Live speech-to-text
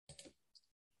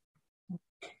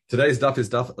Today's daf is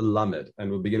daf lamed,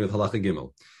 and we'll begin with halacha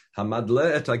gimel.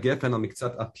 Hamadle et hagefen al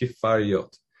miktzat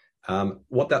apifariot.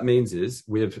 What that means is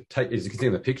we've taken, as you can see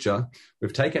in the picture,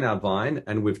 we've taken our vine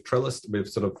and we've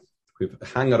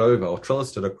hung it over or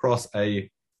trellised it across a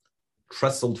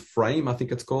trestled frame, I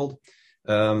think it's called,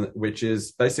 which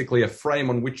is basically a frame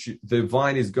on which the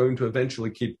vine is going to eventually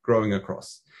keep growing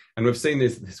across. And we've seen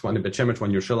this one in Bet Shemesh,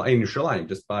 one Yerushalayim,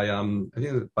 just by I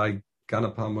think by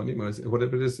Ganapam,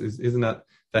 whatever it is, isn't that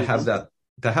they have that?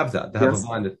 They have a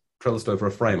vine that trellised over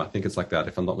a frame. I think it's like that,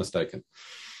 if I'm not mistaken.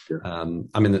 Sure. I'm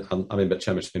in Bet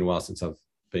Shemesh. It's been a while since I've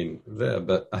been there,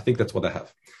 but I think that's what they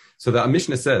have. So the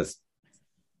Mishnah says,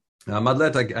 you're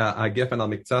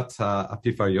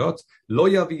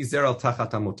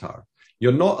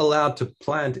not allowed to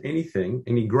plant anything,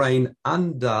 any grain,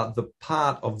 under the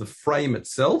part of the frame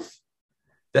itself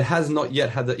that has not yet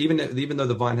had even though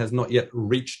the vine has not yet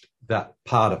reached that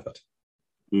part of it.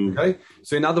 Okay,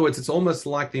 so in other words, it's almost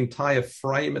like the entire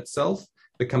frame itself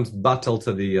becomes batel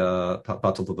to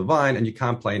the vine, and you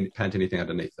can't plant anything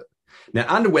underneath it. Now,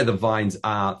 under where the vines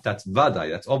are, that's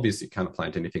vaday. That's obvious you can't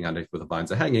plant anything underneath where the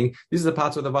vines are hanging. These are the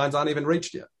parts where the vines aren't even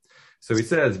reached yet. So he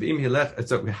says,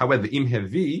 however,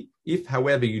 if,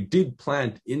 however, you did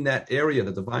plant in that area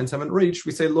that the vines haven't reached,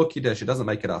 we say, look, Yidesh, it doesn't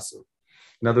make it asur.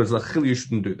 In other words, you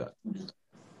shouldn't do that.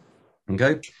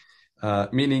 Okay?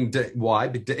 Meaning, why?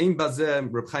 Reb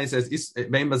Chaim says,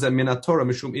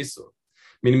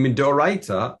 meaning,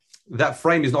 midoraita, that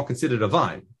frame is not considered a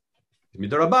vine.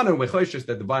 Midorabanu, we're choishes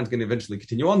that the vine's going to eventually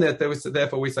continue on there,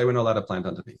 therefore we say we're not allowed to plant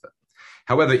underneath it.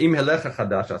 However,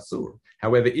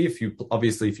 if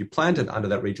you planted under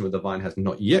that region where the vine has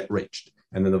not yet reached,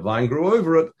 and then the vine grew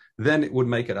over it, then it would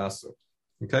make it asur.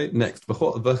 Okay, next.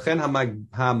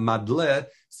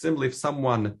 Similarly, if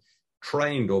someone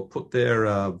trained or put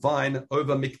their vine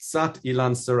over miktzat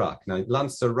ilan sarak. Now, ilan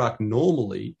sarak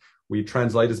normally we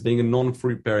translate as being a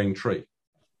non-fruit-bearing tree.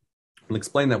 I'll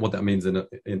explain what that means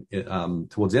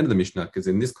towards the end of the Mishnah, because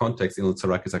in this context, ilan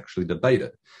sarak is actually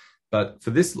debated. But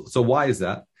for this, so why is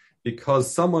that?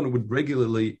 Because someone would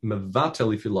regularly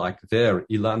mevatel, if you like, their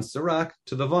ilan sarak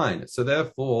to the vine. So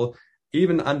therefore,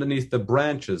 even underneath the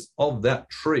branches of that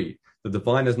tree that the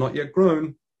vine has not yet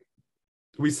grown,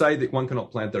 we say that one cannot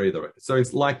plant there either. So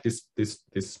it's like this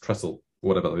trestle,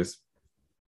 whatever, this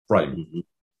frame. Mm-hmm.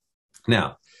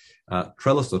 Now,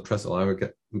 trellis or trestle, I would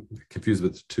get confused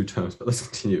with the two terms, but let's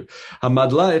continue.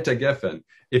 Hamadla et gefen.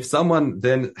 If someone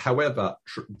then, however,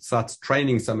 starts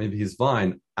training some of his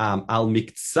vine al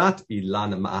miktzat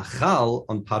ilan ma'achal,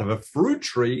 on part of a fruit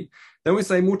tree, then we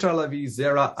say mutar lavi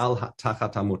zera al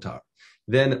tachat mutar.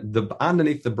 Then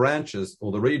underneath the branches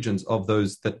or the regions of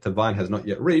those that the vine has not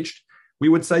yet reached, we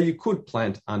would say you could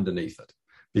plant underneath it,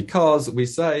 because we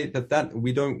say that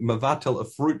we don't mavatel a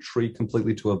fruit tree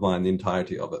completely to a vine, the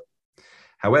entirety of it.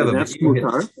 However, that's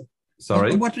mutar.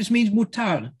 Sorry? What does mean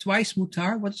mutar? Twice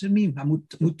mutar? What does it mean?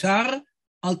 Mutar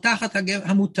al tachat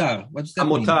hamutar. What's that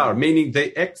hamutar, meaning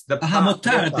the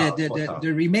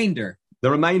remainder. The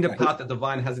remainder part that the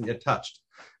vine hasn't yet touched.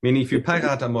 Meaning if you pack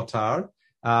out a mutar,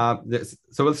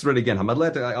 so let's read it again.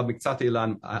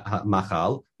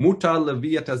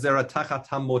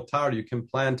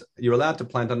 You're allowed to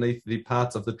plant underneath the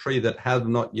parts of the tree that have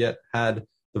not yet had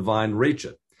the vine reach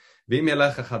it.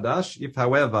 If,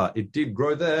 however, it did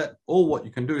grow there, all what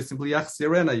you can do is simply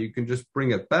yachzirena. You can just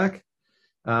bring it back.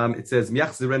 It says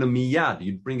yachzirena miyad.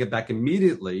 You'd bring it back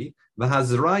immediately.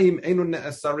 Zra'im enu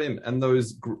ne'esarim, and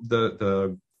those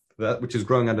that which is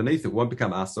growing underneath it won't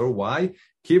become asur. Why?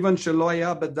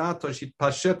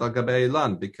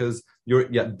 Because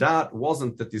your dart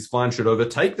wasn't that this vine should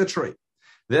overtake the tree.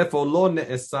 Therefore, lo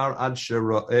ne'esar ad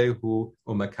shero'ehu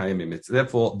u'makayimim.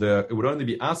 Therefore, it would only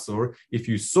be asur if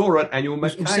you saw it and you were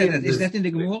makayim. Is that in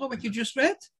the Gemara what you just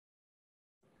read?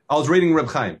 I was reading Reb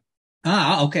Chaim.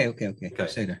 Okay.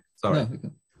 Say that. Sorry. No,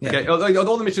 yeah. Okay.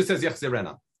 All the Mishnah says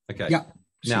yachzirena. Okay. Yeah.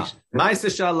 Now, there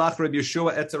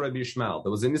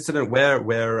was an incident where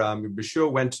Rabbi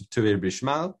Yeshua went to Rabbi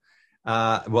Yishmael,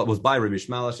 what was by Rabbi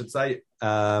Yishmael, I should say,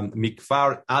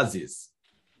 Mikfar Aziz.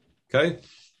 Okay?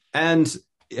 And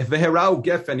Veherau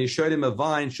Gefen, he showed him a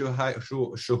vine,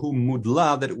 Shuhu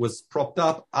Mudla, that it was propped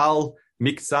up, Al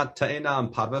Miksat Ta'ena,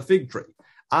 and part of a fig tree.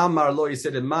 Amar Lo, he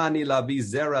said, Mani Lavi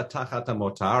Zera Tachat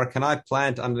Motar, can I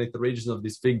plant underneath the regions of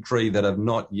this fig tree that have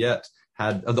not yet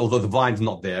had, although the vine's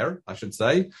not there, I should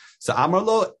say. So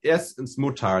Amarlo, yes, it's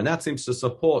mutar, and that seems to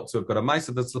support. So we've got a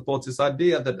ma'aseh that supports this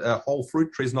idea that a whole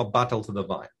fruit tree is not batel to the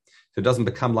vine, so it doesn't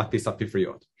become like this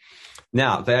apifriot.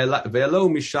 Now, ve'elo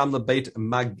misham lebeit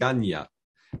maganya.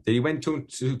 Then he went to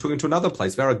another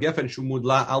place. Vera gefen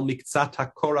shumudla al miktzat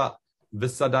hakora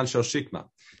v'sadan shel shikma.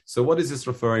 So what is this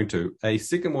referring to? A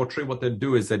sycamore tree, what they'd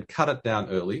do is they'd cut it down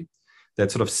early. They'd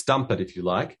sort of stump it, if you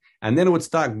like, and then it would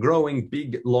start growing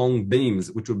big, long beams,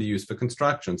 which would be used for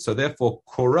construction. So therefore,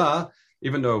 korah,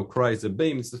 even though korah is a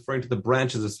beam, it's referring to the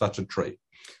branches of such a tree.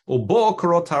 Ubo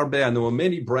korot harbeh, and there were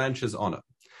many branches on it.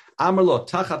 Amarlo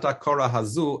tachata korah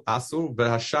hazu asur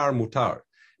v'hashar mutar,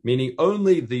 meaning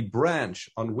only the branch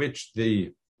on which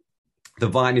the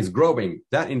vine is growing,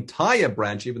 that entire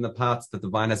branch, even the parts that the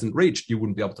vine hasn't reached, you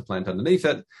wouldn't be able to plant underneath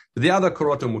it. But the other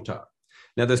korot mutar.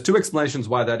 Now, there's two explanations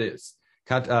why that is.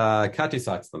 Kati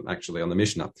cites them, actually, on the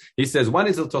Mishnah. He says, one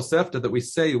is a Tosefta that we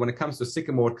say when it comes to a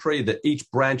sycamore tree that each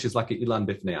branch is like an ilan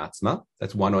bifnei atzma.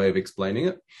 That's one way of explaining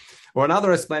it. Or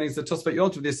another explaining is the Tosfot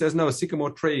Yod this says, no, a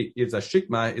sycamore tree is a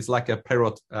shikma, is like a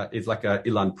perot, is like a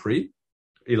ilan pri,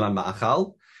 ilan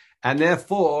ma'achal, and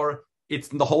therefore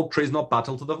the whole tree is not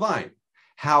batel to the vine.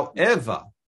 However,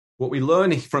 what we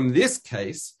learn from this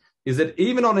case is that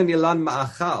even on an ilan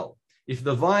ma'achal, if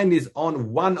the vine is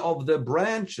on one of the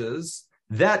branches,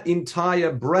 that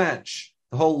entire branch,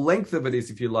 the whole length of it is,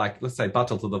 if you like, let's say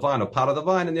batel to the vine or part of the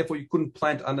vine, and therefore you couldn't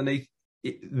plant underneath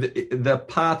the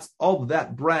parts of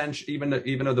that branch, even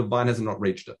though the vine has not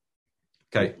reached it.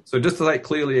 Okay, so just to say it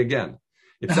clearly again.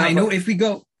 If we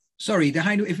go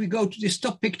to this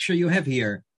top picture you have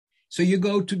here, so you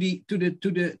go to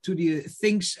the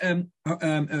things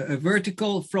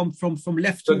vertical from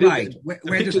left to right, where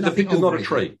there's nothing. The picture's not a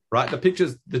tree, right? The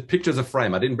picture's a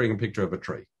frame. I didn't bring a picture of a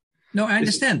tree. No, I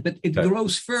understand, but it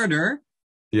grows further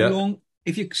along.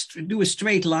 If you do a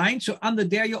straight line, so under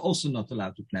there you're also not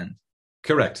allowed to plant.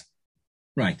 Correct.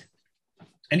 Right,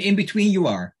 and in between you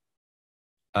are.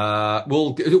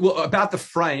 Well, about the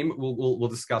frame, we'll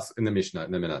discuss in the Mishnah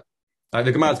in a minute.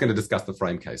 The Gemara is going to discuss the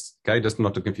frame case, okay, just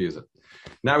not to confuse it.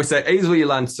 Now we say, Ezu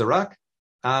ilan sarak.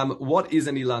 What is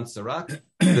an ilan sarak?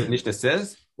 The Mishnah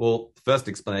says, well, the first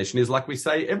explanation is like we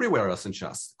say everywhere else in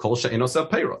Shas, kol she'eno ser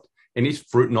peirot, any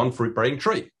non-fruit bearing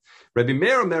tree. Rabbi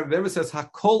Meir says,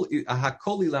 hakol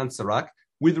ilan sarak,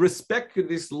 with respect to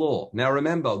this law. Now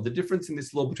remember, the difference in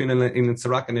this law between ilan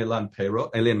sarak and ilan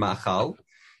peirot, ilan ma'achal,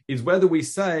 is whether we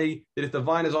say that if the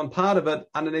vine is on part of it,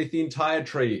 underneath the entire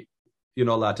tree, you're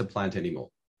not allowed to plant anymore.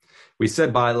 We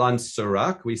said by ilan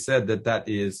sarak, we said that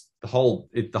is the whole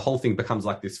thing becomes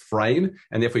like this frame,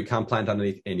 and therefore you can't plant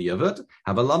underneath any of it.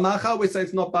 Havalamacha, we say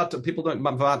it's not batel, people don't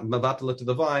mavatel it to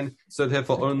the vine, so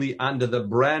therefore only under the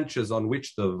branches on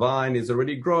which the vine is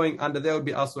already growing, under there would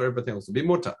be asur, everything else would be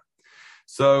mutar.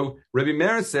 So Rabbi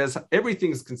Meir says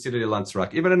everything is considered ilan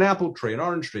sarak. Even an apple tree, an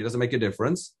orange tree, doesn't make a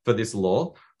difference for this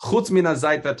law. Chutz min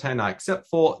hazayit v'tena, except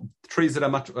for trees that are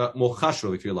much more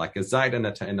chashul, if you like, a zayit and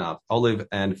a te'ena, olive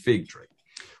and fig tree.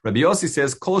 Rabbi Yossi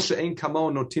says kol she'ein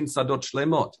kamo notin sadot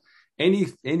shlemot. Any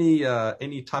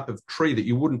type of tree that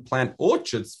you wouldn't plant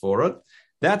orchards for it,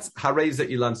 that's hareza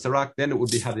ilan sarak. Then it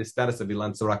would have the status of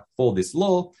ilan sarak for this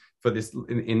law. For this,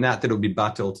 in that it would be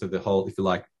batel to the whole, if you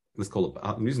like. Let's call it,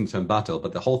 I'm using the term batel,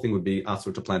 but the whole thing would be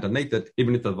asur to plant underneath it,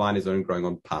 even if the vine is only growing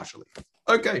on partially.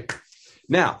 Okay,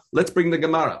 now let's bring the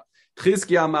Gemara.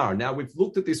 Chizki Amar. Now we've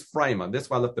looked at this frame, and that's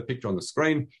why I left the picture on the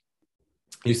screen.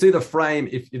 You see the frame,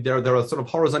 if there are sort of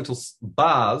horizontal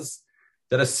bars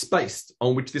that are spaced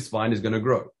on which this vine is going to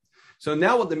grow. So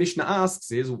now what the Mishnah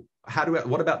asks is,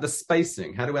 what about the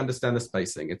spacing? How do we understand the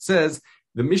spacing? It says,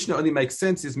 the Mishnah only makes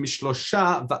sense is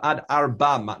mishlosha va'ad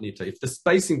arba matnita. If the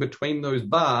spacing between those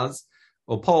bars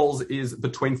or poles is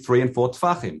between 3 and 4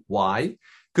 tfachim. Why?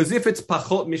 Because if it's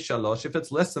pachot mishalosh, if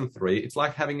it's less than 3, it's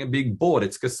like having a big board.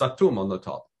 It's kesatum on the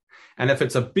top. And if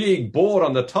it's a big board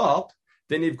on the top,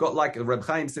 then you've got, like Reb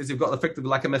Chaim says, you've got effectively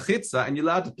like a mechitza, and you're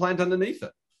allowed to plant underneath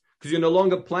it. Because you're no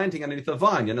longer planting underneath the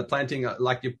vine. You're not planting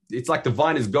it's like the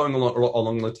vine is going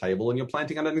along the table and you're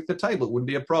planting underneath the table. It wouldn't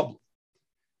be a problem.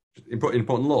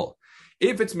 Important law.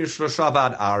 If it's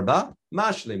mishlosha arba,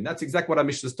 mashlim, that's exactly what our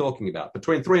Mishnah is talking about.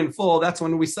 Between 3 and 4, that's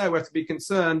when we say we have to be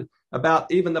concerned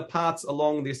about even the parts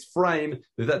along this frame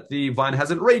that the vine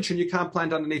hasn't reached, and you can't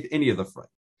plant underneath any of the frame.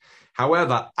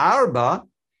 However, arba,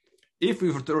 if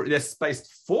they're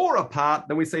spaced 4 apart,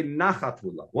 then we say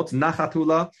nachatula. What's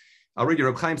nachatula? I'll read you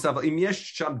Reb Chaim Sav. Im yesh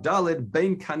sham daled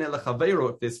bein kaneh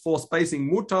lechaveiro. If there's 4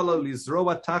 spacing, mutar lo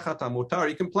lizroa tachat hamutar.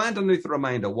 You can plant underneath the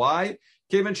remainder. Why?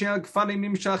 Because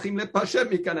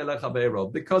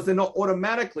they're not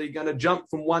automatically going to jump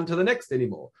from one to the next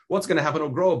anymore. What's going to happen?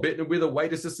 It'll grow a bit, and with a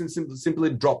weight assistance,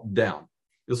 simply drop down.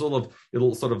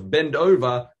 It'll sort of bend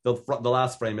over the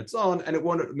last frame it's on, and it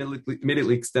won't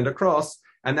immediately extend across.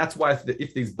 And that's why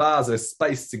if these bars are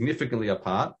spaced significantly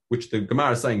apart, which the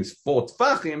Gemara is saying is 4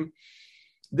 tfachim,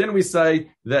 then we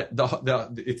say that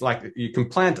it's like you can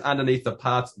plant underneath the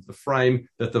parts of the frame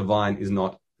that the vine is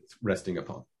not resting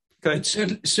upon. Okay. But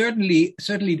certainly,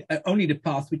 only the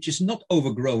path which is not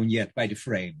overgrown yet by the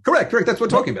frame. Correct. That's what we're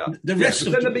talking about. The rest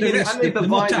of the beginning, underneath the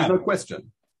vine, there's no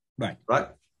question. Right.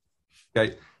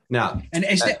 Okay. Now, and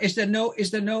is there no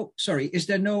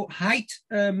height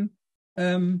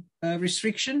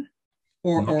restriction?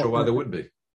 I'm not sure why there would be.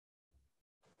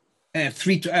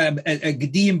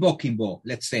 Gediem Bokimbo,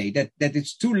 let's say that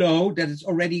it's too low, that it's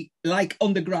already like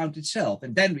on the ground itself,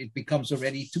 and then it becomes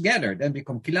already together. Then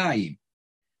become Kilayim.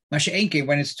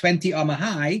 When it's 20 amma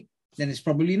high, then it's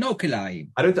probably no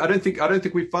Kilayim. I don't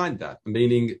think we find that.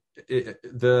 Meaning, you're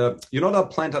not allowed to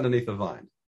plant underneath a vine.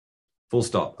 Full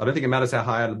stop. I don't think it matters how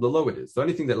high or low it is. The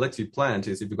only thing that lets you plant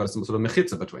is if you've got some sort of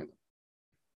mechitza between them.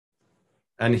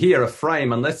 And here, a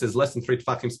frame, unless there's less than 3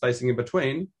 tefachim spacing in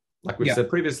between, like we said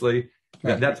previously,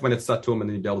 that's when it's satum, and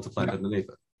then you'll be able to plant underneath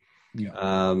it. Yeah.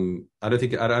 I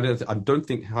don't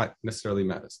think height necessarily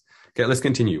matters. Okay, let's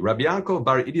continue. Rabbi Yaakov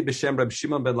bar Idi b'shem Rabbi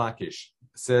Shimon ben Lakish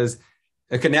says,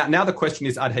 okay, now the question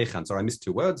is ad heichan. Sorry, I missed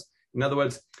 2 words. In other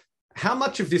words, how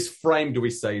much of this frame do we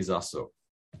say is asur?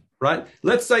 Right?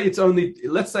 Let's say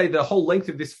the whole length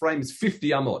of this frame is 50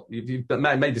 amot. You've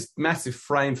made this massive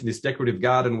frame for this decorative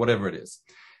garden, whatever it is.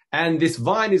 And this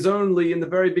vine is only in the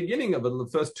very beginning of it, the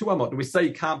first 2 amot. Do we say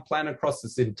you can't plant across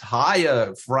this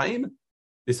entire frame?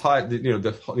 The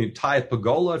entire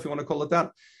pergola, if you want to call it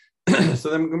that. So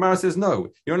then Gemara says, no,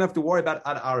 you don't have to worry about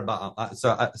ad arba.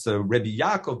 So Rabbi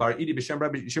Yaakov bar Idi b'shem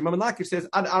Rabbi Shimon ben Lakish says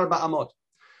ad arba amot.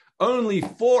 Only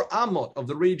 4 amot of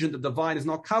the region that the vine is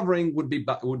not covering would be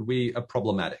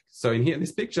problematic. So in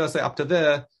this picture, say up to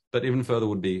there, but even further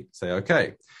would be say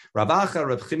okay. Ravacha,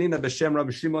 Rav Chanina b'shem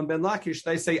Rabbi Shimon ben Lakish,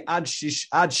 they say ad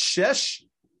shesh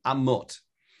amot.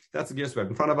 That's the Gears we have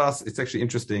in front of us. It's actually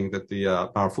interesting that the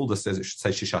Marafulda says it should say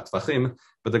shishat tvachim,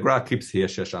 but the Gra keeps here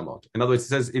shesh amot. In other words, it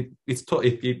says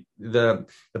the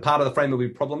part of the frame that will be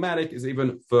problematic is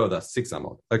even further, 6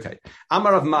 amot. Okay.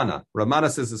 Amar Rav Mana. Rav Mana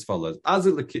says as follows. Amar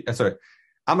Rav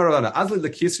Mana. Azli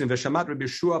lekisrin v'shamat Rabbi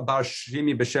Yeshua bar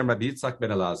Shimi b'shem Rabbi Yitzchak ben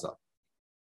Elazar.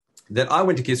 That I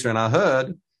went to Kisra and I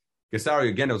heard, Gesari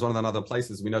again, it was one of the other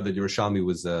places we know that Yerushalmi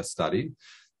was studied.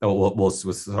 Was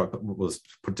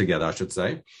put together, I should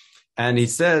say. And he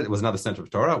said, it was another center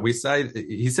of Torah. He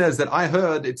says that I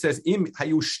heard, it says, Im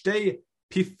hayushte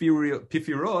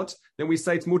pifirot, then we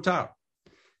say it's mutar.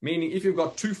 Meaning, if you've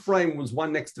got 2 frames,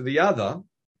 one next to the other,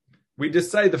 we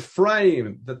just say the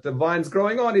frame that the vine's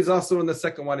growing on is asur and the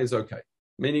second one is okay.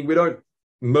 Meaning, we don't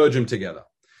merge them together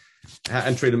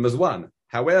and treat them as one.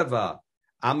 However,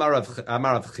 Amar Rav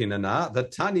Chinana, the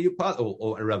Tani,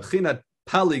 or Rav China,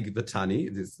 Palig the Tani,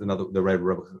 this is another the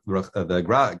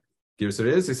Gra Girsa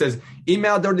is. He says,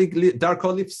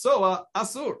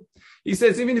 asur. He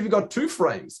says, even if you've got 2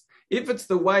 frames, if it's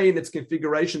the way in its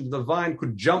configuration the vine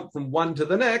could jump from one to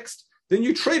the next, then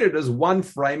you treat it as one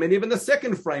frame, and even the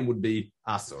second frame would be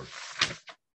asur.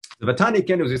 The Vatani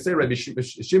Ken, as you say, Rabbi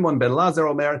Shimon ben Lazar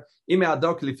Omer, Ime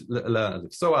Adok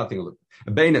Lifsoa, I think,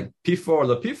 Bein Pifor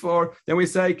Le Pifor, then we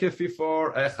say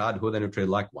Kefifor Echad, who then we treat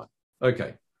like one.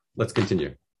 Okay. Let's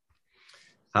continue.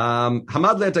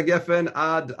 Hamad le tagefen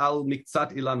ad al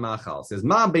miktzat ilan machal says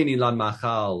ma bein ilan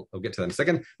machal. I'll get to that in a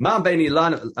second. Ma bein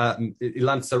ilan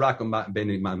sarak and ma bein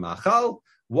ilan machal.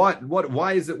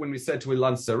 Why is it when we said to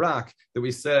ilan sarak that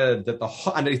we said that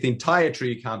underneath the entire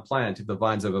tree you can't plant if the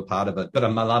vine's over part of it, but a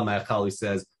malan machal he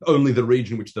says only the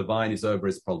region which the vine is over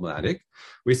is problematic.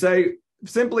 We say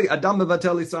simply adam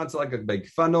mevatel sounds like a big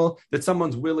funnel that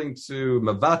someone's willing to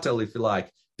mevatel, if you like,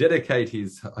 dedicate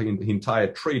his entire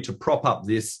tree to prop up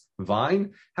this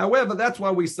vine. However, that's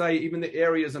why we say even the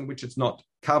areas in which it's not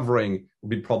covering will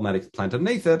be problematic to plant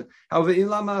underneath it.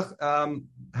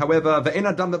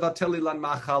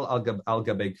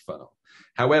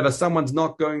 However, someone's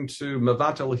not going to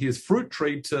mevatel his fruit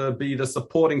tree to be the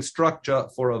supporting structure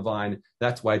for a vine.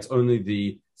 That's why it's only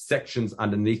the sections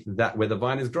underneath that where the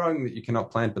vine is growing that you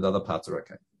cannot plant, but the other parts are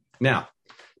okay. Now,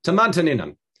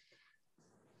 Tamantaninan.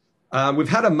 We've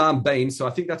had a mam bain, so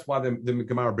I think that's why the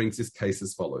Gemara brings this case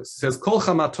as follows. It says, Kol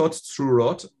chamatot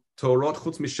tzurot, torot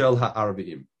chutz mishel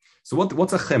ha'arviim. So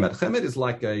what's a chemet? Chemet is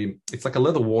like a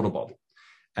leather water bottle.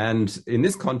 And in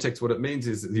this context, what it means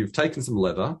is you've taken some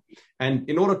leather, and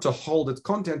in order to hold its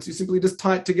contents, you simply just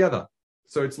tie it together.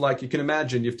 So it's like, you can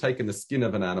imagine you've taken the skin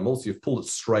of an animal, so you've pulled it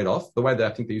straight off. The way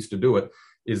that I think they used to do it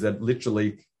is that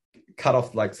literally cut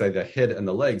off, like, say, the head and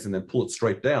the legs, and then pull it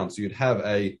straight down. So you'd have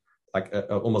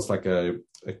almost like a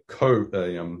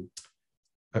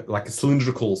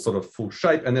cylindrical sort of full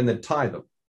shape, and then they'd tie them.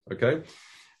 Okay,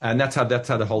 and that's how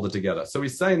they hold it together. So we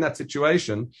say in that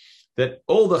situation that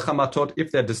all the chamatot,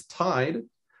 if they're just tied,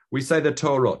 we say they're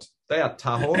torot. They are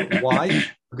tahor. Why?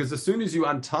 Because as soon as you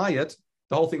untie it,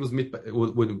 the whole thing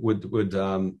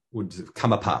would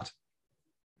come apart.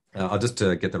 I'll just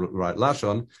get the right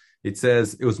lashon. It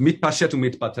says it was mitpashet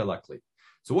umitbatelakli.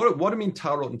 So what do you mean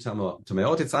tarot and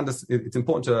tameot? It's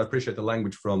important to appreciate the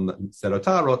language from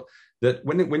Tarot, that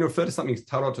when we refer to something as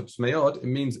tarot or tameot, it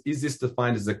means, is this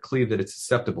defined as a kli that it's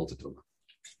susceptible to tumah?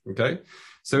 Okay?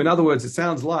 So in other words, it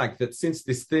sounds like that since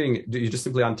this thing, you just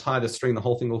simply untie the string, the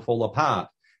whole thing will fall apart,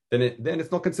 then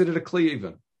it's not considered a kli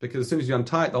even, because as soon as you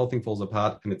untie it, the whole thing falls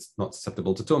apart and it's not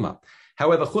susceptible to tumah.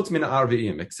 However, chutz min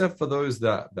arvi'im, except for those,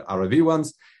 the Aravi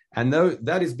ones, and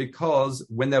that is because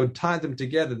when they would tie them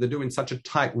together, they do in such a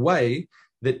tight way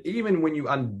that even when you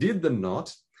undid the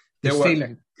knot,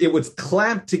 it was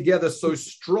clamped together so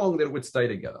strong that it would stay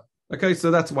together. Okay,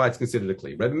 so that's why it's considered a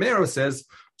kli. Rebbe Meir says,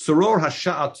 Soror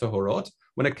hasha'at tahorot,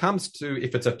 when it comes to,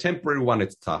 if it's a temporary one,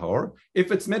 it's tahor. If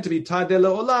it's meant to be tied de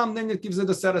le'olam, then it gives it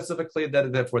the status of a kli,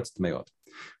 that therefore it's tmeot.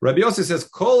 Rabbi Yossi says,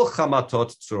 Kol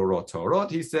chamatot tzorot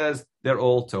tahorot. He says, they're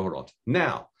all tahorot.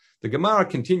 Now, the Gemara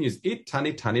continues, it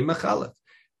tani machalef.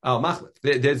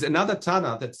 There's another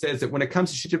Tana that says that when it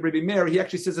comes to Shittim Rebbe Meir, he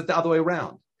actually says it the other way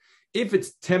around. If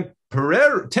it's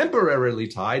temporarily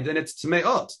tied, then it's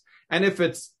tmeot. And if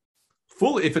it's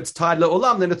tied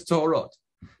le'olam, then it's tahorot.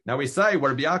 Now we say,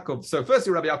 Rabbi Yaakov, so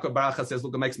firstly Rabbi Yaakov Baracha says,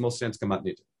 look, it makes more sense, kamat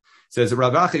nitin. Says,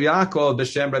 Rabbi Yaakov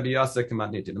b'shem Rabbi Yasser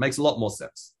kamat nitin. It makes a lot more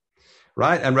sense.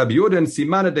 Right? And Rabbi Yehuda,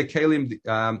 simana de kelim,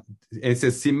 and it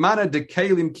says, simana de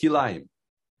kelim kilayim.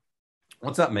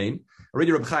 What's that mean?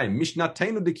 Already Rabbi Chaim, Mishnah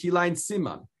Teinu de Kilayim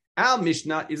Siman. Our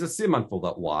Mishnah is a Siman for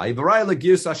that. Why? V'raya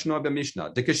legirus ashnoi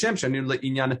b'Mishnah. De keshem shanu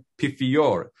le'inyan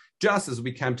pifior. Just as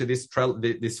we came to this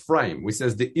frame, we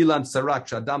says the ilan sarak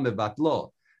shadam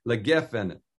mevatlo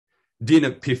legefen din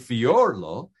pifior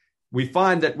lo. We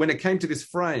find that when it came to this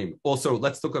frame, also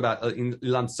let's talk about in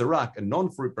ilan sarak, a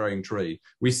non-fruit bearing tree.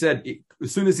 We said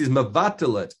as soon as he's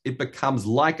mevatel it becomes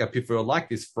like a pifior, like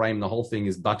this frame. The whole thing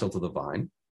is batel to the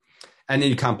vine. And then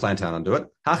you can't plant out under it.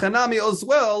 Hachanami as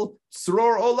well,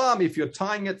 sror olam, if you're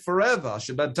tying it forever,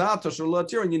 shabadato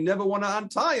shalatir, and you never want to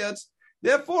untie it,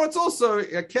 therefore it's also a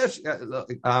hakesher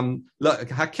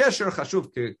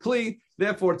chashuv kli,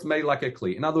 therefore it's made like a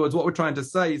kli. In other words, what we're trying to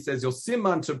say, he says, your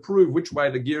siman to prove which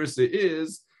way the girsa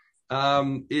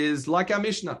is like our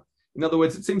Mishnah. In other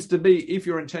words, it seems to be, if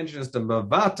your intention is to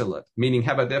mavatel it, meaning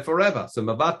have it there forever, so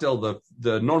mavatel,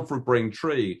 the non-fruit bearing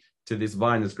tree, to this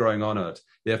vine that's growing on it,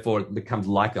 therefore it becomes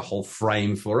like a whole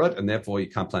frame for it, and therefore you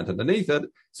can't plant underneath it.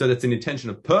 So that's an intention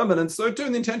of permanence. So too,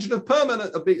 the intention of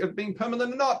being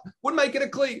permanent or not would make it a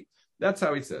kli. That's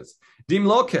how he says. Dim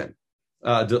loken,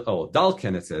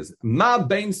 dalken. It says ma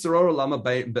bein soror lama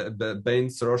bein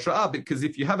soror sha'ah. Because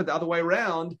if you have it the other way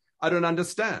around, I don't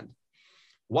understand.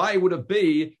 Why would it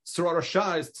be soror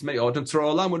sha'ah is tmeot and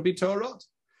soror olam would be torot?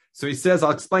 So he says,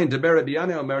 I'll explain. He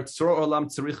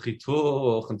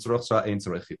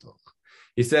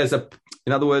says,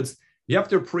 in other words, you have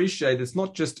to appreciate it's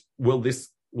not just will this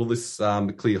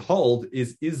kli hold,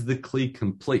 is the kli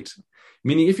complete?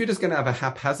 Meaning, if you're just going to have a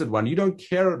haphazard one, you don't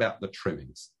care about the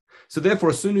trimmings. So therefore,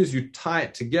 as soon as you tie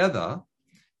it together,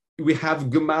 we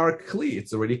have gemara kli.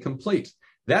 It's already complete.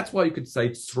 That's why you could say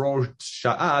tzror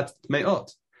sha'at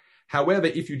me'ot. However,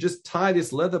 if you just tie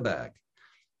this leather bag,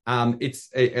 and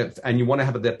you want to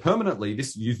have it there permanently,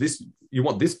 you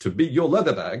want this to be your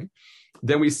leather bag,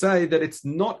 then we say that it's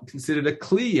not considered a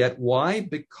kli yet. Why?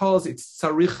 Because it's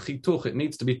sarich chituch. It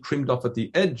needs to be trimmed off at the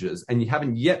edges, and you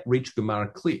haven't yet reached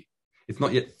gemara kli. It's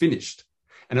not yet finished.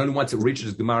 And only once it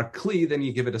reaches gemara kli, then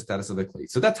you give it a status of a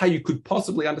kli. So that's how you could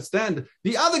possibly understand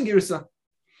the other girsa.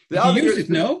 You use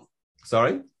it, no?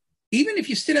 Sorry? Even if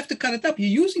you still have to cut it up, you're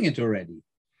using it already.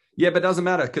 Yeah, but it doesn't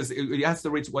matter because it has to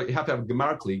reach what you have to have a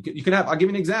gemara kli. You can have. I'll give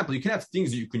you an example. You can have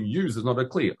things that you can use as not a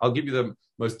kli. I'll give you the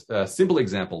most simple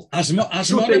example. What?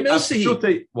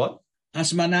 Asmana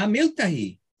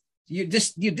miltahi. You're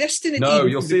destined. No,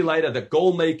 you'll see later that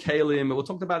golmei kelim. We'll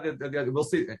talk about it. We'll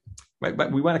see.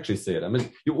 Wait, we won't actually see it. I mean,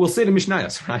 we'll see the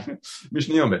Mishnayos, right?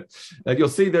 Mishnayom. You'll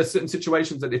see there's certain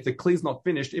situations that if the kli is not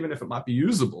finished, even if it might be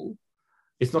usable,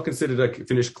 it's not considered a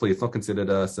finished kli. It's not considered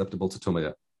acceptable to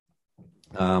tumah.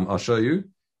 I'll show you.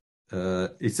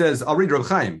 It says, I'll read Reb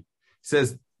Chaim. It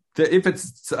says that if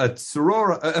it's a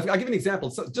tzoror, I'll give you an example.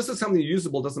 So just as something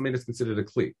usable doesn't mean it's considered a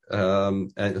kli,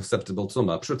 acceptable to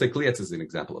tumah. Pshutei kliyetz is an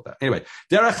example of that. Anyway,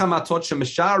 derech hamatot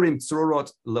shemesharim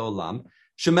tzororot leolam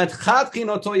shemetchat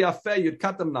chinoto yafeh, you'd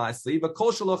cut them nicely, but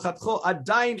kol shelo chatcho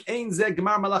adayin ein ze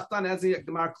gemar malachtan, as a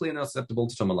gemar kli and acceptable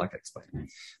to tumah, like I explained.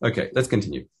 Okay, let's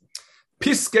continue.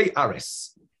 Piskei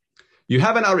ares. You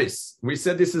have an aris. We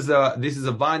said this is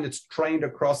a vine that's trained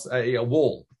across a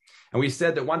wall. And we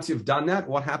said that once you've done that,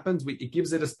 what happens? It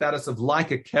gives it a status of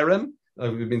like a kerem,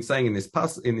 we've been saying in this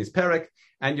parak,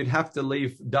 and you'd have to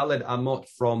leave daled amot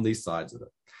from these sides of it.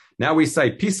 Now we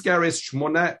say piskaris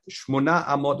shmona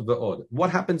amot ve'od.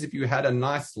 What happens if you had a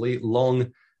nicely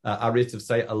long aris of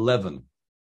say 11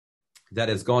 that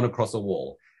has gone across a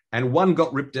wall, and one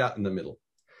got ripped out in the middle?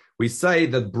 We say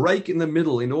the break in the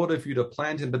middle, in order for you to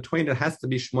plant in between, it has to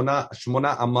be shmona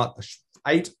amot,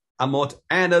 8 amot,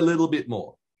 and a little bit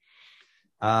more.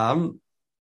 So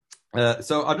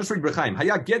I'll just read Rechaim.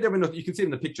 You can see it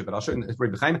in the picture, but I'll show you.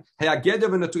 Read Rechaim.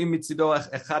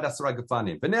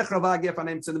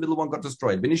 The middle one got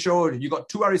destroyed. You got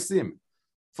 2 arisim,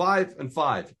 5 and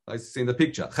 5. I see in the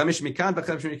picture.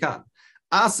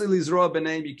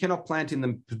 You cannot plant in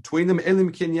them between them.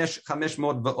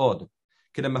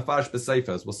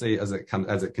 We'll see as it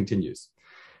continues.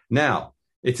 Now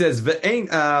it says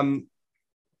 "V'kol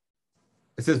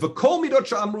midot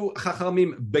she'amru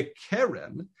chachamim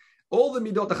bekerem." All the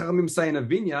midot the chachamim say in a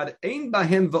vineyard, ein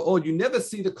bahem va'od. You never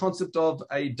see the concept of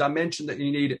a dimension that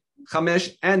you need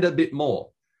chamesh and a bit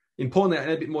more. Importantly,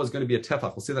 and a bit more is going to be a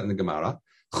tefach. We'll see that in the Gemara.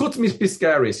 Chutz mis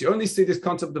piskaris. You only see this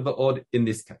concept of va'od in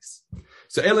this case.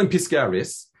 So elim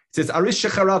piskaris. It says arish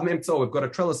shecharav me'emtzo. We've got a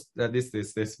trellis,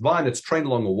 this vine that's trained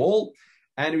along a wall.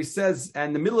 And he says,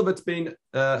 and the middle of it's been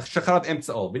shecharav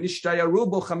emtza'ol.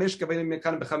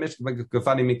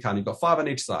 You've got 5 on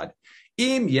each side.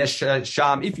 Im yesh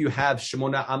sham, if you have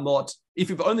shmona amot, if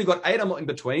you've only got 8 amot in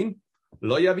between,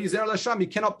 lo yavi zer l'sham, you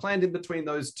cannot plant in between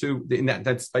those two, in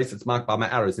that space that's marked by my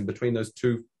arrows, in between those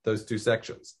two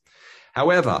sections.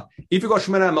 However, if you've got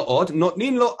shmona amot,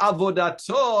 notnin lo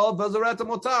avodato v'zorat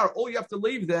motar. All you have to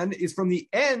leave then is from the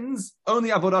ends, only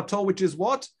avodato, which is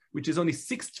what? Which is only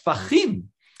 6 tfachim,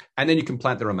 and then you can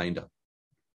plant the remainder.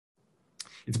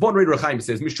 It's important to read Rechaim. It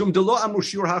says, Mishum delo amru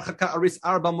shiur harchaka aris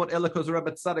arba mot elakos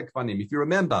rebet tzadek fanim. If you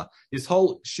remember, this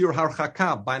whole shiur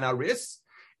harchaka by an aris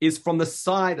is from the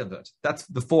side of it. That's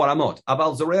the 4 amot.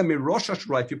 Aval zoreh mirosh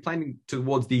hashura, if you're planting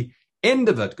towards the end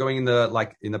of it, going in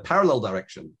the parallel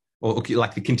direction, or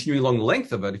like the continuing along the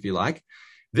length of it, if you like,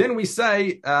 then we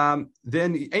say, then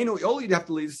all you'd have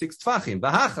to leave is 6 tfachim.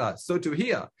 Bahacha, so to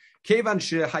here. Kevan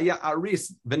shehaya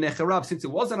aris v'necherav, since it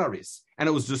was an aris and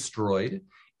it was destroyed.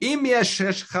 Im yesh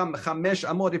chamesh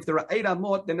amot, if there are 8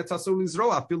 amot, then it's asur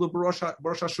lizroa afilu b'rosh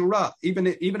hashura.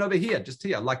 Even over here, just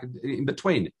here, like in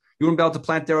between, you wouldn't be able to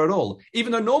plant there at all.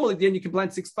 Even though normally then you can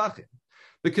plant 6 tfachim,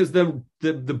 because the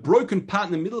broken part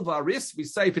in the middle of aris, we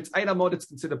say if it's 8 amot, it's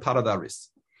considered part of the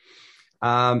aris.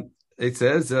 It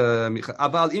says,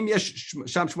 "Aval im yesh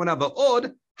sham shmona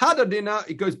va'od."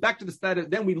 It goes back to the status.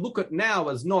 Then we look at now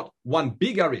as not one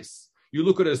big aris. You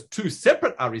look at it as 2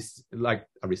 separate aris, like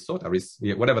aris,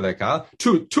 yeah, whatever they are.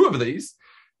 Two of these.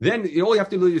 Then all you have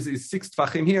to do is 6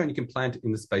 tfachim here, and you can plant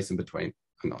in the space in between.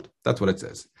 Or not. That's what it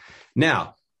says.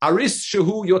 Now, aris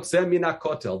shehu yotzeh min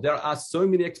hakotel. There are so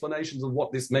many explanations of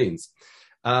what this means.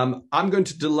 I'm going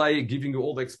to delay giving you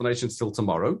all the explanations till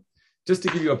tomorrow. Just to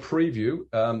give you a preview,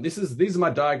 these are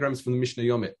my diagrams from the Mishnah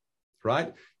Yomit.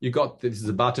 Right? You got, this is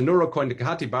a Bartanura according to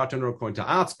Kahati, Bartanura according to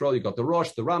Art Scroll. You got the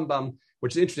Rosh, the Rambam,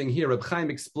 which is interesting here. Reb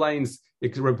Chaim explains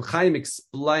what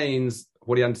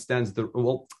he understands the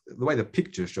way the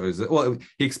picture shows it. Well,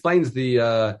 he explains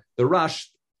the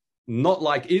Rush, not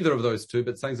like either of those two,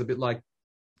 but saying it's a bit like,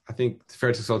 I think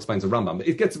Ferretis explains the Rambam. But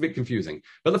it gets a bit confusing.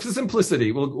 But for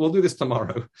simplicity, we'll do this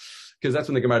tomorrow, because that's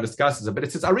when the Gemara discusses it. But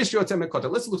it says, Arish Yotzeh Mekota.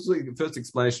 Let's look at the first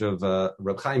explanation of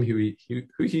Reb Chaim, who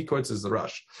he quotes as the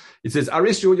Rush. It says,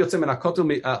 Arish Yotzeh Minakotel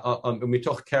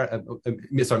mitoch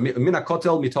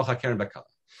hakeren bakala.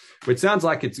 Which sounds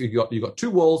like it's you got 2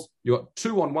 walls, you got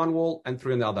 2 on one wall and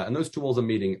 3 on the other. And those 2 walls are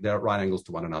meeting, they're at right angles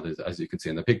to one another, as you can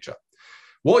see in the picture.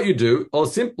 What you do, or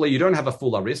simply, you don't have a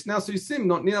full aris now, so you sim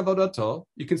not ni avodato.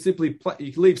 You can simply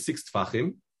you can leave 6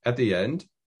 tfachim at the end,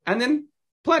 and then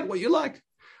plant what you like.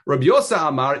 Rabbi Yosa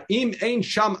Amar im ein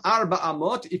sham arba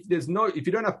amot. If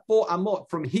you don't have 4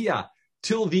 amot from here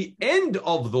till the end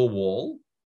of the wall,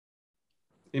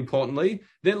 importantly,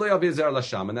 then lo yavi zer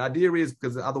lasham. And the idea is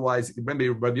because otherwise,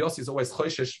 remember, Rabbi Yosi is always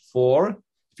choshesh for,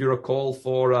 if you recall,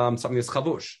 for something that's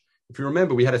chavush. If you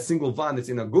remember, we had a single vine that's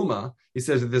in a guma. He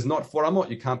says if there's not 4 amot,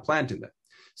 you can't plant in there.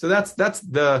 So that's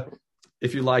the,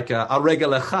 if you like, a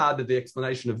regel echad, the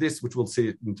explanation of this, which we'll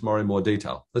see tomorrow in more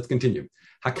detail. Let's continue.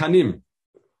 Hakanim.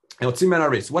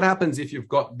 What happens if you've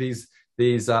got these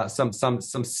some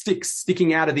sticks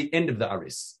sticking out of the end of the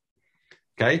aris?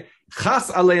 Okay,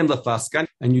 Chas aleim lefaskan,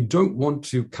 and you don't want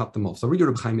to cut them off. So read your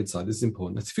Reb Chaim inside. This is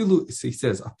important. He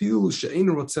says, even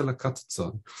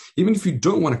if you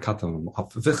don't want to cut them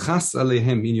off, v'chas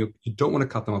alehem, meaning you don't want to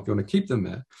cut them off, you want to keep them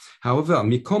there. However,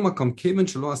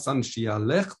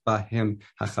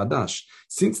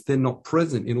 since they're not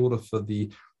present in order for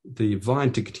the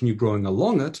vine to continue growing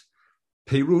along it,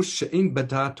 meaning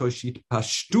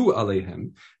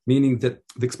that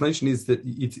the explanation is that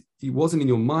it wasn't in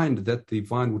your mind that the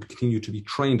vine would continue to be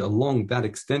trained along that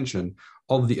extension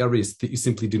of the aris that you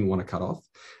simply didn't want to cut off.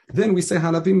 Then we say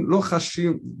halavim lo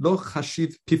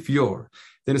chashiv pifior.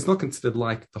 Then it's not considered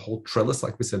like the whole trellis,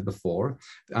 like we said before,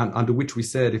 and under which we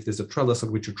said if there's a trellis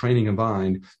on which you're training a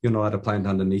vine, you're not allowed to plant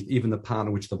underneath, even the part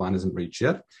on which the vine hasn't reached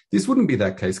yet. This wouldn't be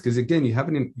that case, because again, you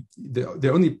haven't.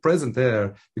 They're only present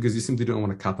there because you simply don't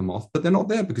want to cut them off, but they're not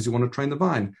there because you want to train the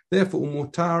vine. Therefore,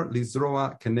 umutar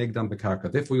lizroa kenegdam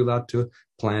bekarka. Therefore, you're allowed to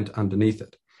plant underneath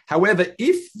it. However,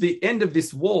 if the end of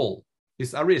this wall,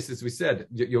 this aris, as we said,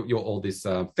 all this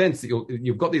fence,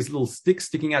 you've got these little sticks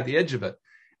sticking out the edge of it,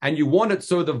 and you want it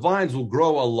so the vines will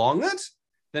grow along it,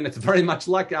 then it's very much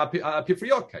like our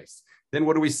pifriot case. Then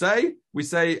what do we say? We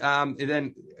say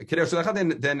then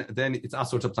it's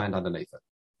asur to plant underneath it.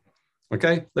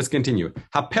 Okay, let's continue.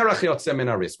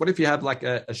 What if you have like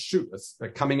a shoot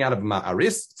coming out of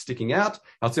aris, sticking out?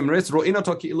 You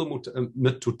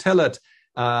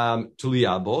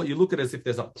look at it as if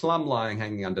there's a plumb line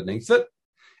hanging underneath it,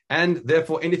 and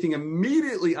therefore anything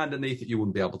immediately underneath it you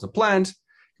wouldn't be able to plant.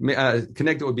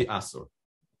 Connected would be asur.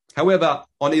 However,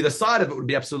 on either side of it would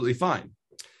be absolutely fine.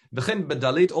 V'chen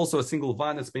bedalit, also a single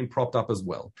vine that's been propped up as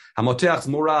well. Hamoteach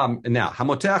zmura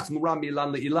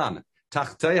milan leilan.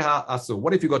 Tachteha asur.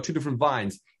 What if you've got two different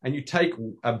vines and you take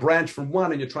a branch from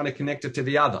one and you're trying to connect it to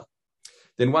the other?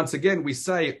 Then once again, we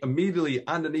say immediately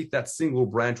underneath that single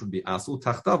branch would be asur,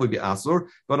 tachtav would be asur,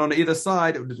 but on either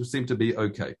side it would seem to be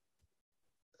okay.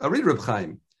 I read Reb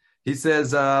Chaim. He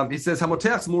says,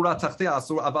 hamoteach zmura tachtei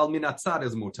asur, aval min hatzad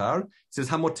is mutar. He says,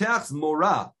 hamoteach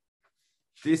zmura.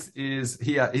 This is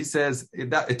here. He says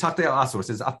that tachtei asur.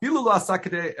 Says afilu lo asa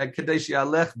kadei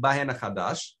she'alech bahen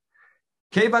hachadash.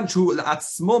 Kevan shu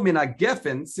atzmo min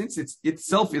hagefen, since it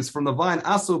itself is from the vine,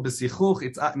 asur b'sichuch,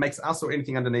 it makes asur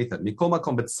anything underneath it. Mikol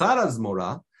makom betzara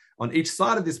zmura, on each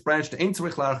side of this branch, the ein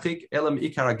tzarich larchik elam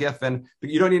ikar hagefen,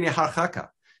 but you don't need any harchaka.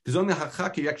 Because only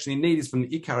harchaka you actually need is from the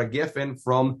ikar hagefen,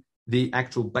 from the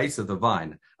actual base of the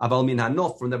vine. Aval min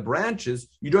hanof, from the branches,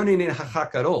 you don't need any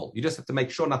harchaka at all. You just have to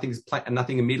make sure nothing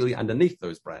immediately underneath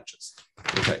those branches.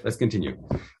 Okay, let's continue.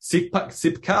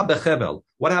 Sipka bechevel.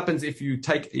 What happens if you're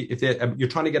trying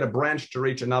to get a branch to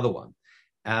reach another one,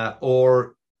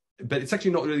 but it's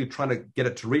actually not really trying to get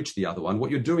it to reach the other one.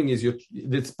 What you're doing is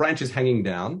this branch is hanging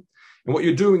down, and what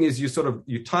you're doing is you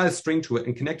tie a string to it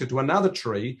and connect it to another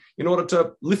tree in order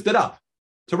to lift it up,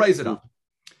 to raise it up.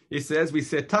 He says, we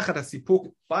said tachat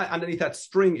hasipuk, underneath that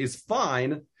string is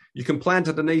fine. You can plant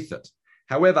underneath it.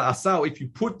 However, asau, if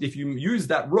you use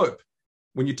that rope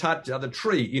when you touch the other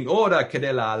tree, in order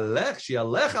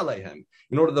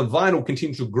the vine will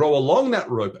continue to grow along that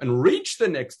rope and reach the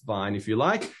next vine, if you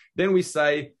like, then we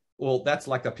say, well, that's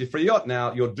like a pifriyot.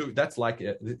 Now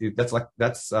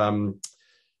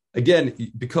again,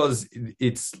 because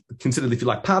it's considered, if you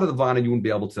like, part of the vine, and you wouldn't be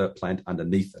able to plant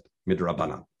underneath it.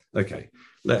 Midrabanan. Okay,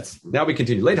 now we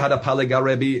continue. Late hada palega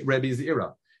Rebbe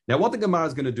Zira. Now, what the Gemara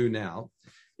is going to do now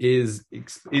is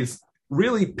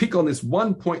really pick on this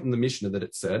one point in the Mishnah that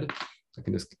it said. I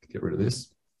can just get rid of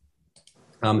this.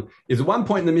 Is one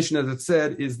point in the Mishnah that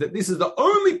said is that this is the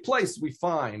only place we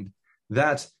find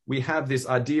that we have this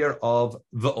idea of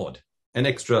v'od, an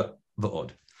extra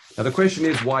v'od. Now the question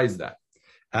is, why is that?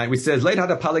 We said late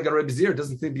hada palega Rebbe Zira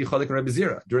doesn't think be cholik Rebbe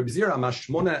Zira. Rebbe Zira amash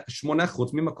shmona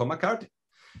chutz mimakom akarti.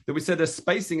 That we said the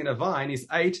spacing in a vine is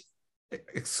 8,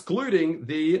 excluding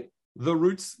the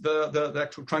roots, the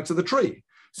actual trunks of the tree.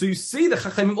 So you see the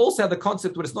Chachamim also have the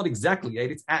concept where it's not exactly 8,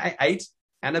 it's 8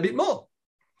 and a bit more.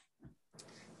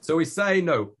 So we say,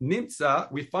 no,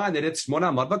 Nimtza, we find that it's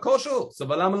Shmona Mad Bakoshu. So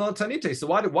So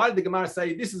why did the Gemara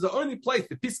say this is the only place,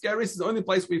 the Piskaris is the only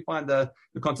place we find the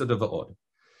concept of Va'od?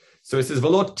 So it says,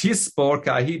 V'lot Tispor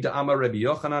Kahid Amar Rabbi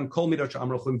Yochanan, Kol Midosh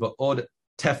Amrochim Va'od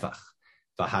Tefach.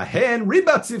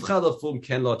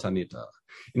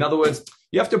 In other words,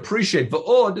 you have to appreciate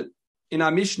va'od in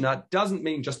our Mishnah doesn't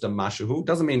mean just a mashahu,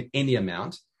 doesn't mean any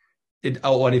amount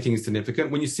or anything significant.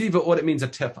 When you see va'od, it means a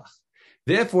tefach.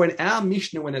 Therefore, in our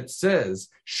Mishnah, when it says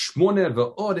shmone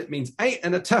va'od, it means 8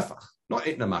 and a tefach, not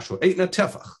 8 and a mashahu, 8 and a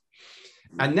tefach.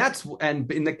 And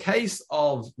in the case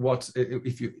of the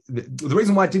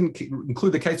reason why I didn't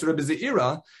include the case of Rebbe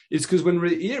Zira is because when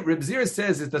Rebbe Zira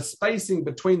says that the spacing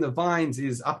between the vines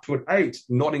is up to an 8,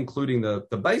 not including the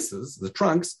bases, the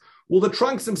trunks, well, the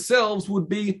trunks themselves would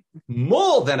be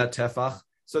more than a tefach.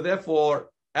 So therefore,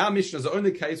 our Mishnah is the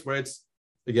only case where it's,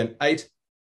 again, 8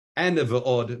 and a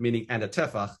v'od, meaning and a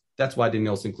tefach. That's why I didn't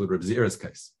also include Rebbe Zira's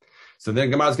case. So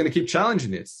then Gemara is going to keep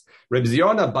challenging this. Reb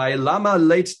Ziona by lama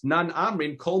late nan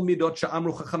amrin kol midot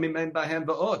she'amru chachamim ein bahem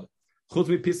va'od chutz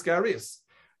mipiskaris.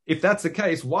 If that's the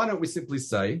case, why don't we simply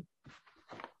say?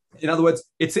 In other words,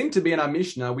 it seemed to be in our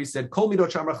Mishnah we said kol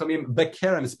midot she'amru chachamim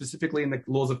bekerem, specifically in the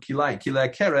laws of Kilayim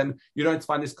kerem. You don't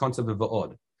find this concept of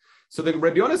va'od. So the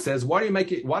Reb Ziona says, why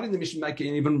didn't the Mishnah make it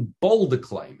an even bolder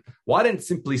claim? Why didn't it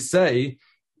simply say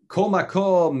Kol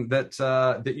makom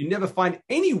that you never find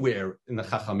anywhere in the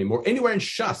Chachamim or anywhere in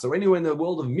Shas or anywhere in the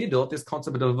world of Midot this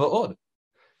concept of va'od,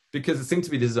 because it seems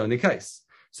to be this is only case.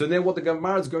 So then what the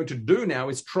Gemara is going to do now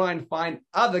is try and find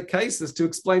other cases to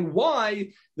explain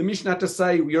why the Mishnah had to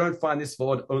say you don't find this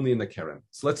va'od only in the Kerem.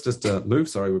 So let's just move.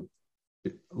 Sorry, we're a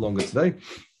bit longer today.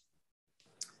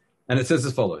 And it says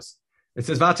as follows. It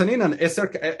says V'ataninan eser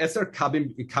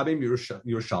kabim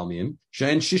Yerushalmiyim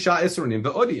she'en shisha esronim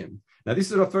va'odim. Now,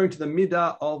 this is referring to the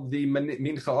midah of the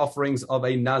mincha offerings of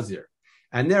a nazir.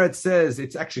 And there it says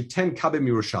it's actually 10 kabim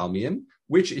Yerushalmiyim,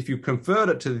 which if you convert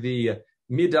it to the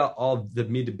midah of the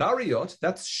midbariot,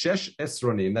 that's shesh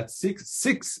esronim, that's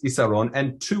six isaron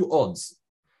and 2 odds.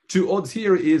 2 odds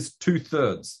here is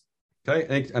 2/3.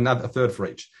 Okay, another 1/3 for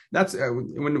each. That's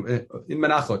when in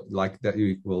Menachot, like that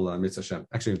you will mitzvah Hashem.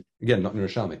 Actually, again, not in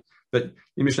Yerushalmi, but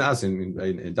in Mishnah As in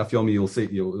Daf Yomi,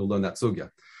 you'll learn that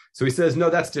sugya. So he says, no,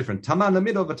 that's different. Taman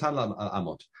amido v'tan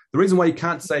amot. The reason why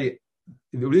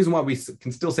we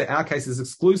can still say our case is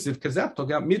exclusive because that's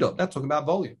talking about midot, that's talking about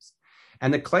volumes,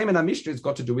 and the claim in our Mishnah has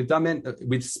got to do with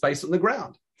space on the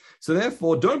ground. So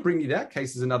therefore, don't bring me that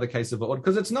case as another case of va'od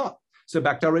because it's not. So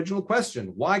back to our original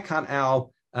question: why can't our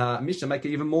Mishnah make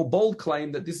an even more bold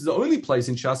claim that this is the only place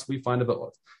in Shas we find a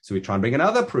va'od? So we try and bring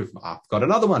another proof. I've got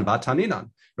another one. Vataninan.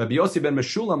 Rabbi Yossi ben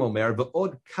Meshulam Omer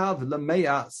va'od kav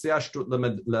lemeya seashtut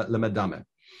lemedame.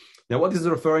 Now, what this is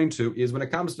referring to is when it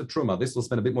comes to truma, this we'll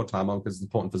spend a bit more time on because it's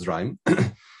important for zra'im,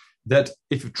 that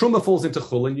if truma falls into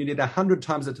chulin, you need 100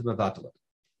 times it to mevatel it.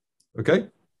 Okay?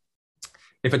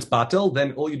 If it's batel,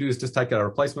 then all you do is just take out a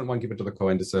replacement one, give it to the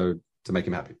kohen to make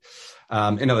him happy.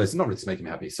 In other words, not really to make him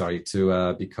happy,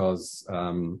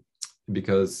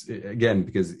 because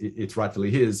it's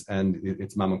rightfully his and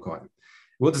it's mammon kohen.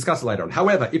 We'll discuss it later on.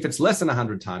 However, if it's less than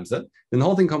 100 times it, then the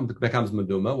whole thing becomes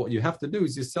meduma. What you have to do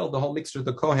is you sell the whole mixture to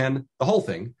the kohen, the whole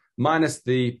thing, minus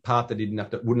the part that he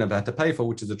wouldn't have had to pay for,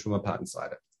 which is the truma part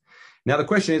inside it. Now the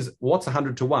question is, what's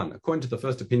 100 to 1? According to the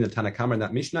first opinion of Tanakama in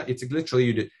that Mishnah, it's literally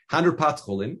you do 100 parts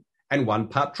chulin and 1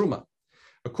 part truma.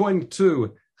 According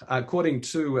to Rabbi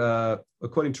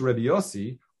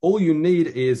Yossi, all you need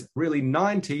is really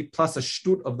 90 plus a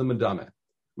shtut of the medame,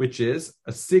 which is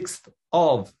a 1/6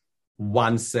 of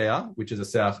 1 seah, which is the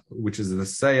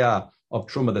seah of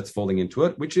truma that's falling into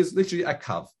it, which is literally a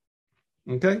kav.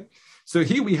 Okay, so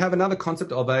here we have another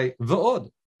concept of a va'od.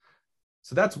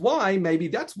 So that's why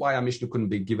our Mishnah couldn't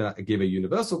give a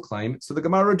universal claim. So the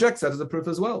Gemara rejects that as a proof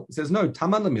as well. It says no,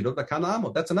 taman lemidot v'kana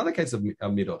amot. That's another case of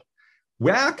midot.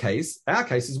 Where our case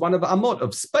is one of amot,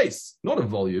 of space, not of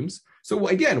volumes. So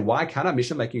again, why can't our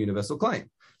Mishnah make a universal claim?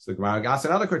 So the Gemara asks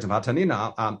another question.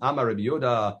 Hatanina Amar Rabbi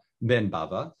Yoda ben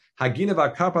Bava Hagina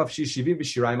v'karpaf shivim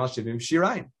v'shirayim al shivim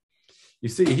v'shirayim. You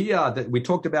see here that we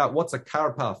talked about what's a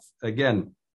karpaf.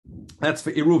 Again, that's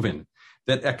for Iruvin.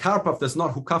 That a karpaf that's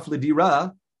not hukaf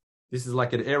l'dira, this is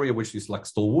like an area which is like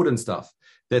still wood and stuff.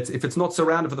 That's if it's not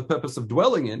surrounded for the purpose of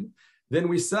dwelling in, then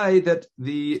we say that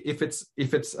if it's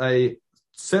a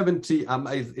 70,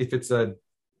 if it's a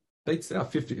Beitzah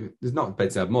 50, it's not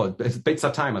Beitzah more,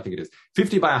 Beitzah time, I think it is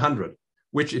 50 by 100,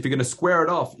 which if you're going to square it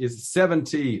off is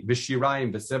 70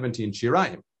 v'shirayim v'seventy in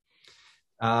shirayim.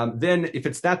 Then if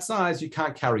it's that size, you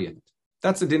can't carry in it.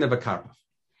 That's a din of a karpaf.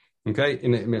 Okay,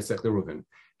 in Mesech Reuven.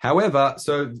 However,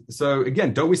 so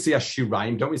again, don't we see a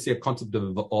shirayim? Don't we see a concept of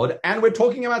va'od? And we're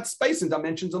talking about space and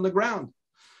dimensions on the ground.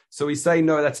 So we say,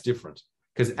 no, that's different.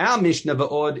 Because our Mishnah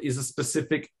va'od is a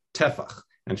specific tefach.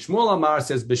 And Shmuel Amar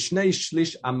says, B'shnei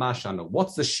shlish amashana.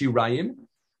 What's the shirayim?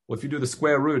 Well, if you do the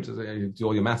square root, do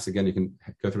all your maths again, you can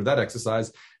go through that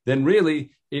exercise. Then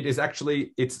really, it's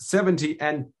 70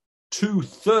 and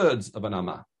 2/3 of an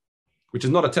amah, which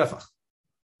is not a tefach.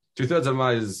 2/3 of an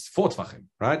amah is 4 tefachim,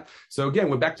 right? So again,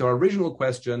 we're back to our original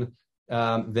question.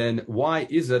 Then why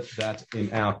is it that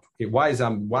why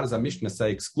does our Mishnah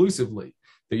say exclusively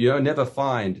that you don't never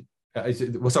find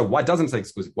why doesn't it say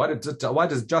exclusive? Why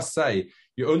does it just say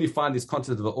you only find this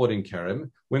concept of an odd in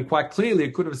Kerem, when quite clearly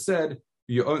it could have said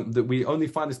that we only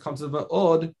find this concept of an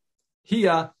odd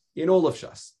here in all of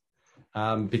Shas.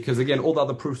 Because again, all the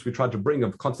other proofs we tried to bring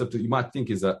of concept that you might think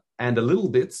is and a little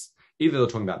bits, either they're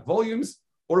talking about volumes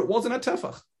or it wasn't a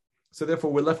tefach. So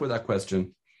therefore we're left with that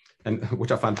question. And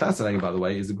which I find fascinating, by the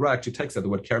way, is the Gra actually takes out the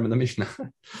word Kerem in the Mishnah.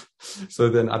 So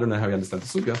then I don't know how you understand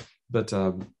the Sugya, but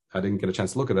I didn't get a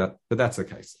chance to look at that, but that's the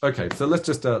case. Okay, so let's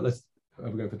just, are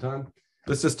we going for time?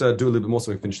 Let's just do a little bit more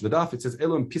so we finish the daf. It says,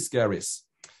 Elum Piskaris.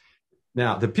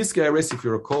 Now, the Piskaris, if you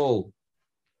recall,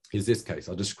 is this case.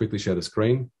 I'll just quickly share the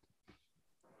screen.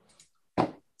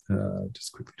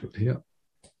 Just quickly do it here.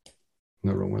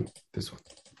 No, wrong one. This one.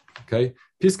 Okay.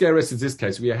 Piskaris is this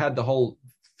case. We had the whole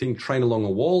thing train along a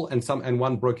wall and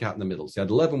one broke out in the middle. So you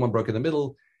had 11, one broke in the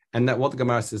middle. And that what the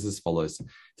Gemara says is as follows.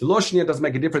 The Loshnia doesn't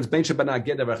make a difference. It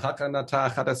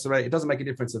doesn't make a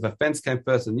difference if a fence came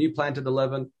first and you planted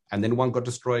 11 and then one got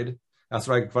destroyed. Or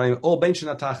you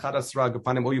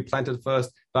planted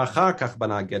first. And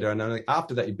only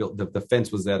after that you built the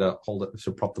fence was there to hold it,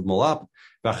 to prop them all up.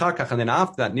 And then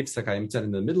after that,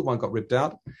 in the middle one got ripped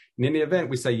out. And in the event,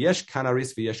 we say yesh kan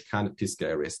aris v'yesh kan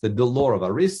piskaris. The law of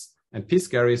aris and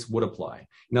piskaris would apply.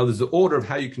 Now, there's the order of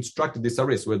how you constructed this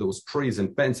aris, whether it was trees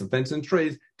and fence and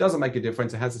trees, doesn't make a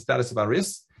difference. It has the status of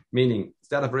aris, meaning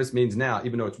status of aris means now,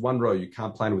 even though it's one row, you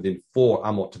can't plant within 4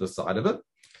 amot to the side of it.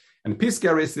 And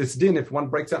piskaris, this din, if one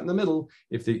breaks out in the middle,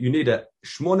 you need a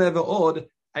shmoneh ve'od,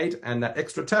 8, and that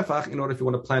extra tefach in order if you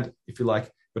want to plant, if you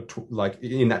like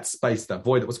in that space, that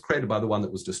void that was created by the one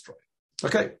that was destroyed.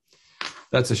 Okay,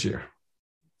 that's a shear.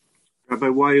 Rabbi,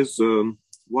 why is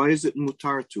it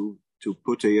mutar to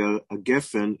put a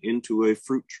geffen into a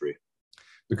fruit tree?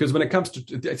 Because when it comes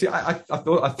to, see,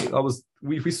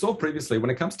 we saw previously, when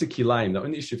it comes to Kilayim, the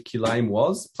only issue of Kilayim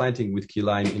was planting with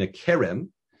Kilayim in a kerem,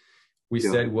 we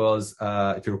said was,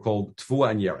 if you recall,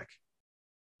 Tvua and Yerek.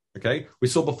 Okay? We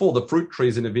saw before the fruit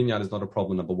trees in a vineyard is not a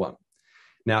problem, number one.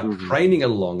 Now, training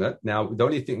along it, now, the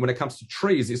only thing, when it comes to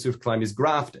trees, the issue of Kilayim is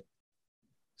grafting.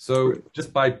 So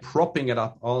just by propping it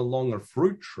up along a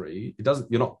fruit tree,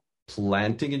 you're not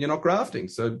planting and you're not grafting.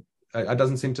 So it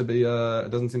doesn't seem to be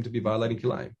violating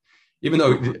Kilayim. Even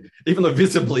though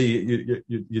visibly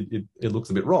it looks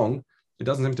a bit wrong, it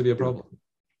doesn't seem to be a problem.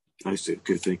 I see.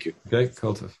 Okay, thank you. Okay,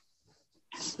 Koltov.